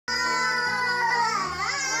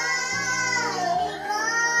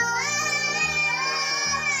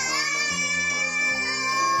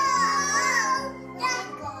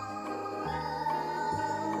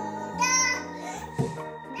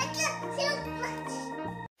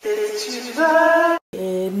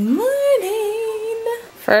Good morning!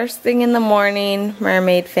 First thing in the morning,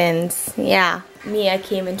 mermaid fins. Yeah, Mia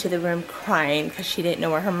came into the room crying because she didn't know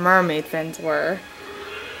where her mermaid fins were.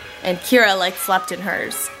 And KEIRA like slept in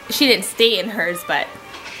hers. She didn't stay in hers, but...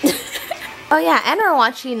 Oh yeah, and we're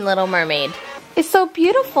watching Little Mermaid. It's so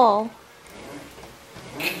beautiful.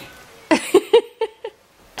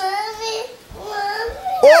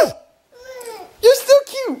 Oh! You're so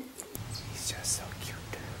cute! He's just so cute.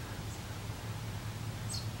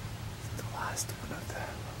 He's the last one of the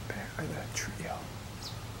trio.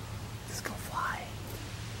 Just go fly.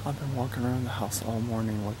 I've been walking around the house all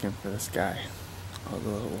morning looking for this guy. I was a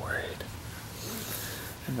little worried.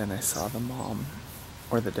 And then I saw the mom,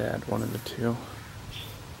 or the dad, one of the two,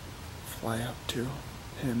 fly up to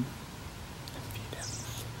him and feed him.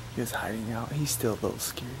 He was hiding out. He's still a little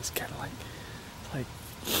scared. He's kind of like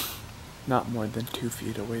not more than 2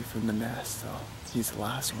 feet away from the nest, so he's the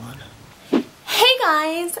last one. Hey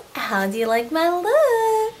guys, how do you like my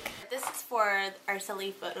look? This is for our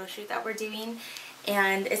silly photo shoot that we're doing,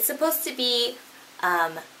 and it's supposed to be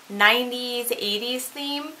 90s, 80s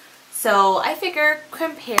theme. So I figure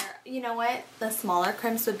crimp hair, you know what? The smaller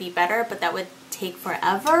crimps would be better, but that would take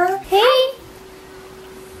forever. Hey!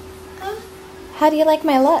 How do you like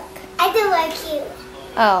my look? I do like you.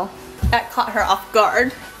 Oh, that caught her off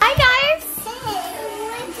guard. Hi guys! Hey,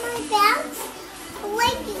 what's my bounce?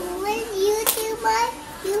 When you do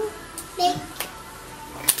you make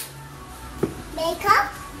makeup?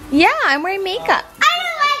 Yeah, I'm wearing makeup. I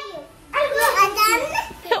don't like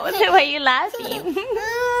you. Why are you laughing?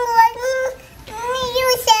 You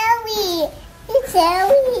silly. You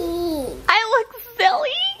silly. I look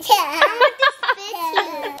silly? Yeah, I'm just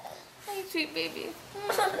Hi, sweet baby.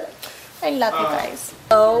 I love you guys.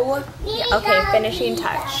 Oh, yeah, okay, finishing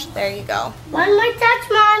touch. There you go. One more touch,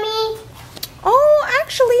 Mommy. Oh,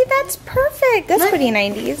 actually, that's perfect. That's pretty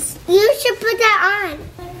 90s. You should put that on.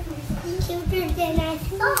 Cuter than I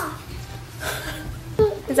thought.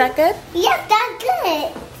 Is that good? Yes, that's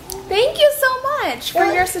good. Thank you so much for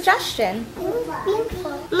your suggestion.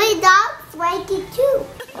 Beautiful. My dogs like it too.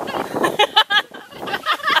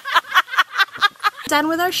 Done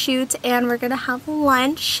with our shoot, and we're gonna have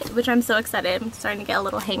lunch, which I'm so excited. I'm starting to get a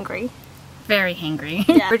little hangry. Very hangry.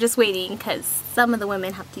 Yeah. We're just waiting because some of the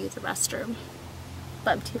women have to use the restroom,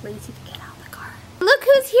 but I'm too lazy to get out of the car. Look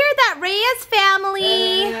who's here, that Reyes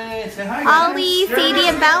family. Hey, say hi, Ollie, Sadie,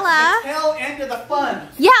 and Bella. Tail end of the fun.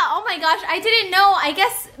 Yeah, oh my gosh, I didn't know. I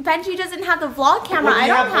guess Benji doesn't have the vlog camera. I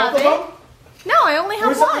don't have it. No, I only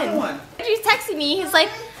have one. Benji's texting me. He's like,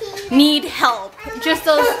 need help. Just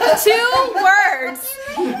those 2 words.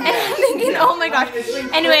 And I'm thinking, oh my gosh.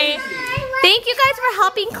 Anyway, thank you guys for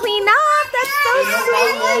helping clean up. That's so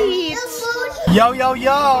sweet. Yo, yo,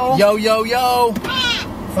 yo. Yo, yo, yo.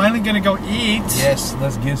 Finally gonna go eat. Yes,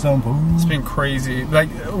 let's get some food. It's been crazy. Like,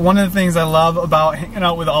 one of the things I love about hanging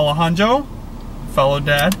out with Alejandro, fellow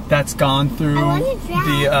dad, that's gone through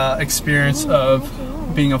the experience of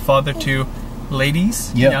being a father to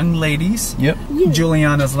ladies, young ladies.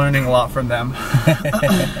 Juliana's learning a lot from them.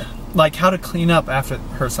 Like how to clean up after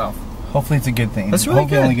herself. Hopefully it's a good thing. That's really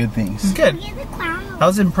Hopefully good. only good things. It's good. That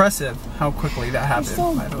was impressive how quickly that happened,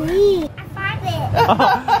 by the way.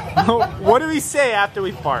 What do we say after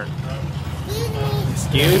we fart?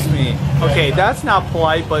 Excuse me. Okay, that's not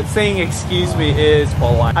polite, but saying excuse me is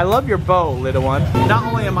polite. I love your bow, little one. Not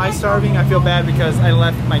only am I starving, I feel bad because I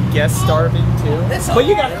left my guests starving too. But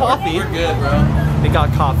you got coffee. We're good, bro. They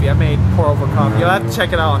got coffee. I made pour over coffee. You'll have to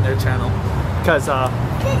check it out on their channel because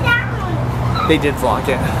they did vlog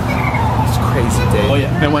it. It's a crazy day. Oh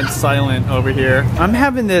yeah. It went silent over here. I'm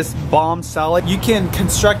having this bomb salad. You can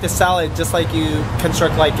construct a salad just like you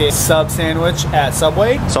construct like a sub sandwich at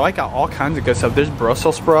Subway. So I got all kinds of good stuff. There's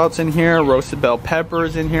Brussels sprouts in here, roasted bell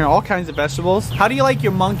peppers in here, all kinds of vegetables. How do you like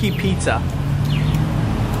your monkey pizza?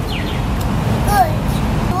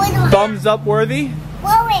 Good. Thumbs up worthy?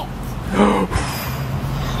 Blow it.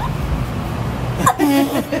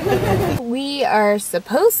 We are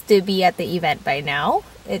supposed to be at the event by now.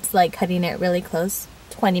 It's like cutting it really close,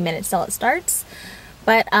 20 minutes till it starts.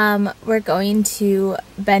 But we're going to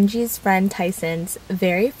Benji's friend Tyson's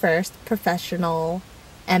very first professional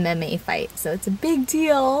MMA fight. So it's a big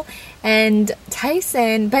deal. And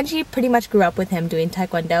Benji pretty much grew up with him doing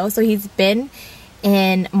Taekwondo. So he's been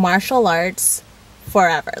in martial arts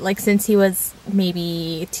forever, like since he was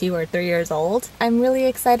maybe 2 or 3 years old. I'm really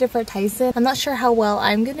excited for Tyson. I'm not sure how well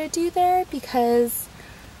I'm gonna do there because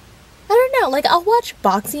I don't know, like I'll watch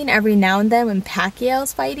boxing every now and then when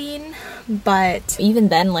Pacquiao's fighting, but even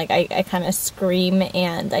then like I kind of scream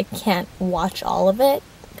and I can't watch all of it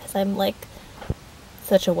because I'm like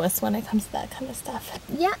such a wuss when it comes to that kind of stuff.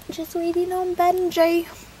 Yeah, just waiting on Benji.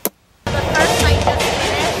 The first night just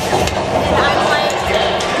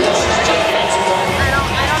finished, and I'm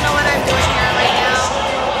like, I don't know what I'm doing here right now.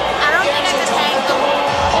 I don't think I can hang the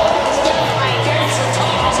whole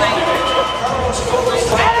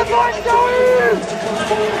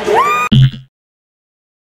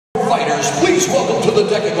Fighters, please welcome to the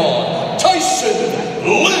Decagon, Tyson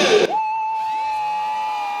Live!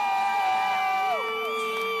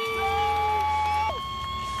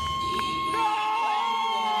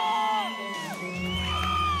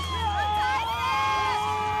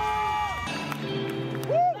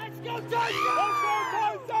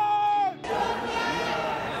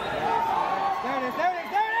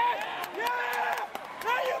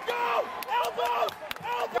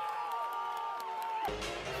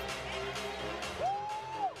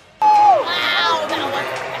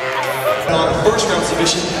 First round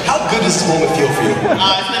submission. How good does this moment feel for you?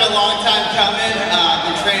 It's been a long time coming. I've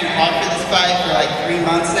been training hard for this fight for like 3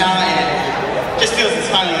 months now, and it just feels it's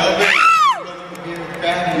finally over.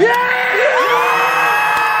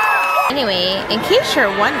 Anyway, in case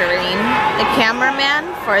you're wondering, the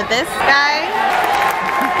cameraman for this guy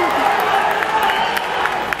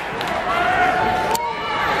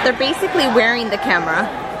they're basically wearing the camera.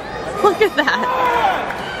 Look at that.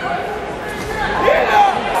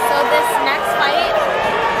 So this next fight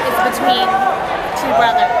is between two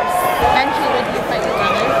brothers. Benji, would you fight your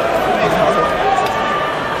brother?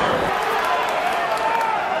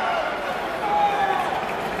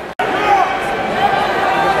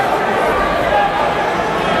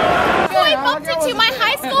 I bumped into my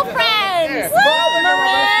high school friends!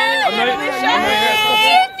 Marin and Michelle!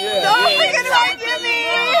 Don't forget about Jimmy!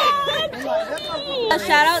 A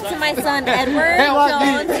shout out to my son Edward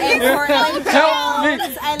Jones and Portland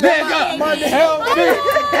Jones.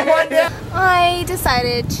 I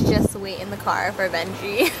decided to just wait in the car for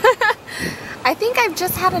Benji. I think I've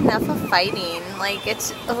just had enough of fighting. Like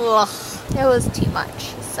it was too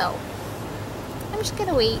much. So I'm just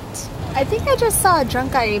gonna wait. I think I just saw a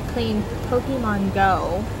drunk guy playing Pokemon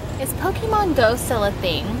Go. Is Pokemon Go still a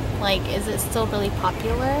thing? Like, is it still really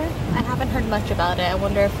popular? I haven't heard much about it. I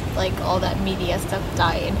wonder if, like, all that media stuff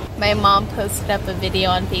died. My mom posted up a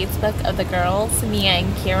video on Facebook of the girls, MIYA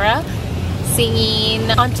and KEIRA,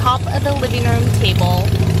 singing on top of the living room table,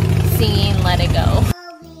 singing Let It Go.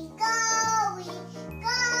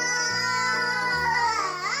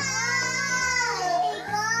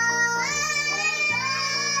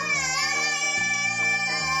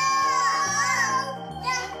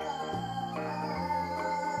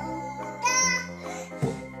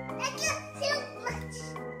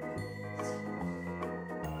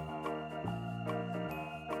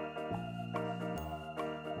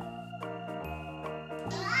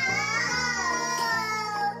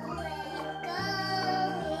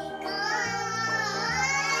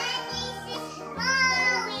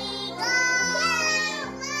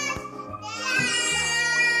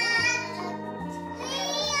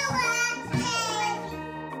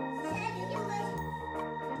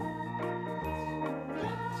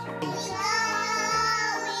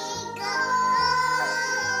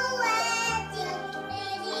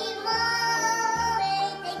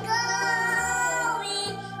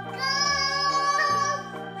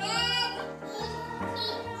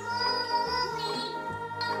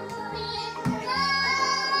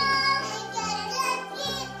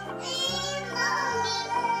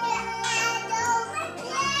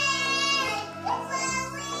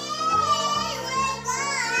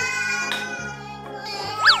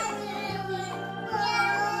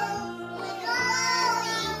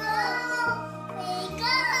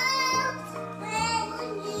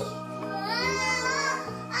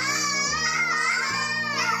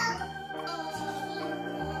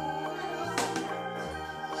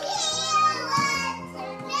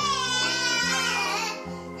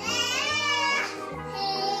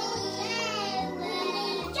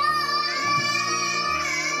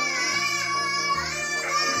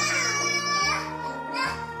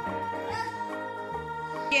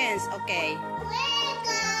 Yes, okay.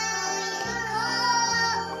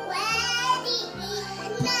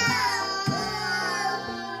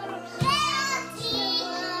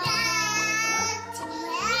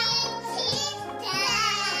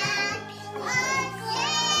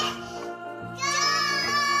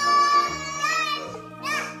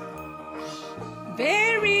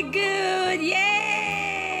 Very good, yay!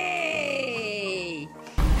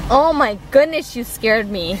 Oh my goodness, you scared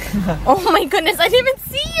me. Oh my goodness, I didn't even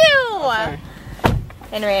see you!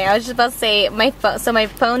 Anyway, I was just about to say, my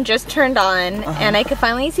phone just turned on, and I could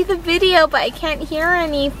finally see the video, but I can't hear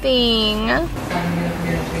anything. I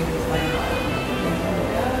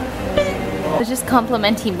was just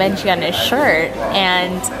complimenting Benji on his shirt,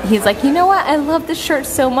 and he's like, you know what, I love this shirt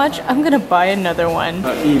so much, I'm gonna buy another one.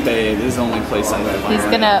 eBay is the only place I can find. He's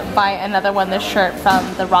gonna buy another one, this shirt from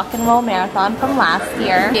the Rock and Roll Marathon from last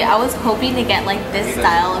year. Yeah, I was hoping to get like this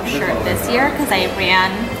style of shirt this year because I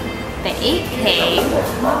ran the 8K,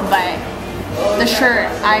 but the shirt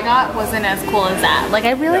I got wasn't as cool as that. Like,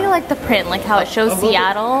 I really like the print, like how it shows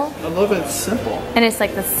Seattle. I love it, it's simple. And it's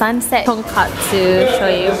like the sunset tonkatsu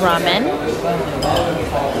shoyu ramen.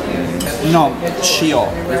 No, shio.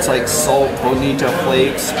 It's like salt, bonito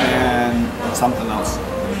flakes, and something else.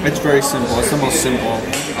 It's very simple. It's the most simple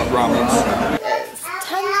of ramens. It's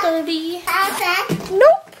 10:30.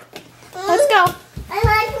 Nope. Let's go.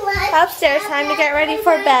 Upstairs, time to get ready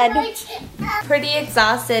for bed. Pretty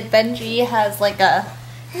exhausted. Benji has like a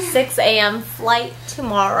 6 a.m. flight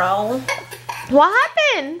tomorrow. What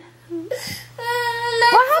happened? What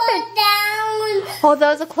happened? Oh,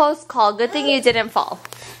 that was a close call. Good thing you didn't fall.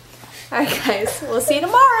 Alright guys, we'll see you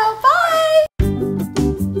tomorrow. Bye!